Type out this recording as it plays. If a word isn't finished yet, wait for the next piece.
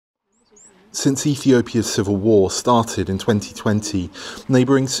Since Ethiopia's civil war started in 2020,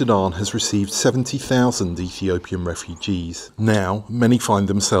 neighbouring Sudan has received 70,000 Ethiopian refugees. Now, many find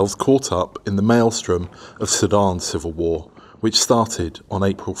themselves caught up in the maelstrom of Sudan's civil war, which started on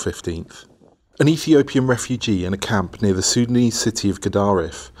April 15th. An Ethiopian refugee in a camp near the Sudanese city of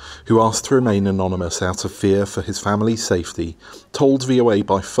Gadarif, who asked to remain anonymous out of fear for his family's safety, told VOA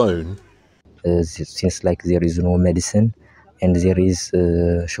by phone, since there is no medicine and there is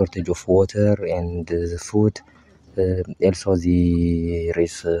a shortage of water and food, also there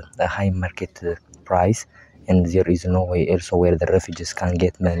is a high market price, and there is no way also where the refugees can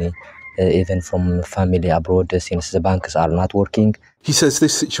get money, even from family abroad, since the banks are not working. He says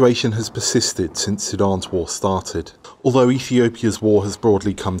this situation has persisted since Sudan's war started. Although Ethiopia's war has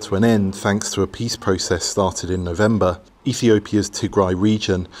broadly come to an end thanks to a peace process started in November, Ethiopia's Tigray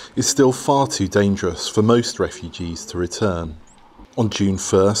region is still far too dangerous for most refugees to return. On June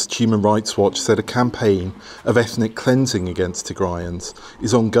 1st, Human Rights Watch said a campaign of ethnic cleansing against Tigrayans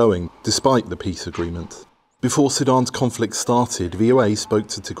is ongoing despite the peace agreement. Before Sudan's conflict started, VOA spoke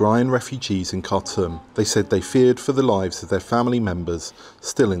to Tigrayan refugees in Khartoum. They said they feared for the lives of their family members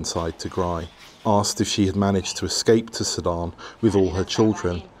still inside Tigray. Asked if she had managed to escape to Sudan with all her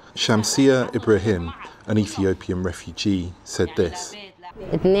children, Shamsia Ibrahim, an Ethiopian refugee, said this.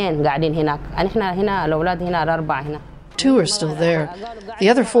 Two are still there. The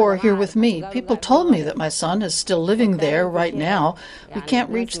other four are here with me. People told me that my son is still living there right now. We can't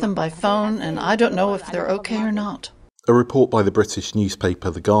reach them by phone, and I don't know if they're okay or not. A report by the British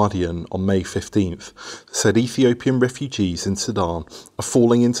newspaper The Guardian on May 15th said Ethiopian refugees in Sudan are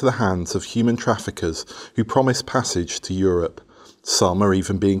falling into the hands of human traffickers who promise passage to Europe. Some are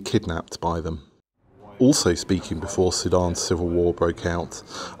even being kidnapped by them. Also speaking before Sudan's civil war broke out,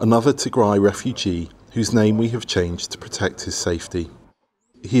 another Tigray refugee whose name we have changed to protect his safety.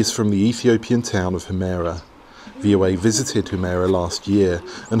 He is from the Ethiopian town of Humera. VOA visited Humera last year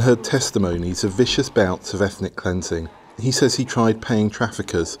and heard testimonies of vicious bouts of ethnic cleansing. He says he tried paying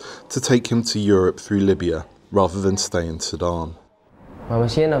traffickers to take him to Europe through Libya rather than stay in Sudan.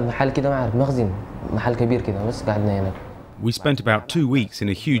 We spent about 2 weeks in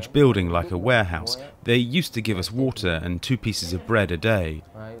a huge building like a warehouse. They used to give us water and 2 pieces of bread a day.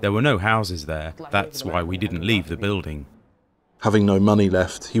 There were no houses there. That's why we didn't leave the building. Having no money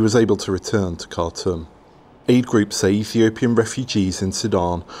left, he was able to return to Khartoum. Aid groups say Ethiopian refugees in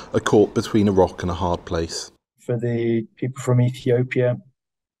Sudan are caught between a rock and a hard place. For the people from Ethiopia,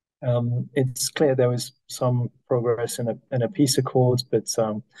 it's clear there was some progress in a peace accord, but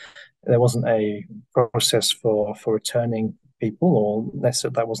there wasn't a process for returning people, or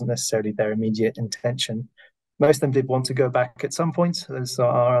that wasn't necessarily their immediate intention. Most of them did want to go back at some point, that's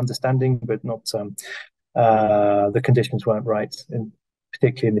our understanding, but not the conditions weren't right,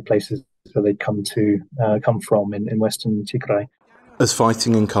 particularly in the places where they'd come from in western Tigray. As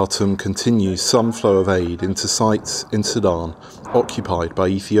fighting in Khartoum continues, some flow of aid into sites in Sudan occupied by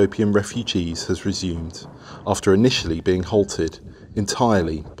Ethiopian refugees has resumed, after initially being halted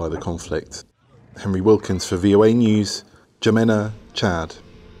entirely by the conflict. Henry Wilkins for VOA News, N'Djamena, Chad.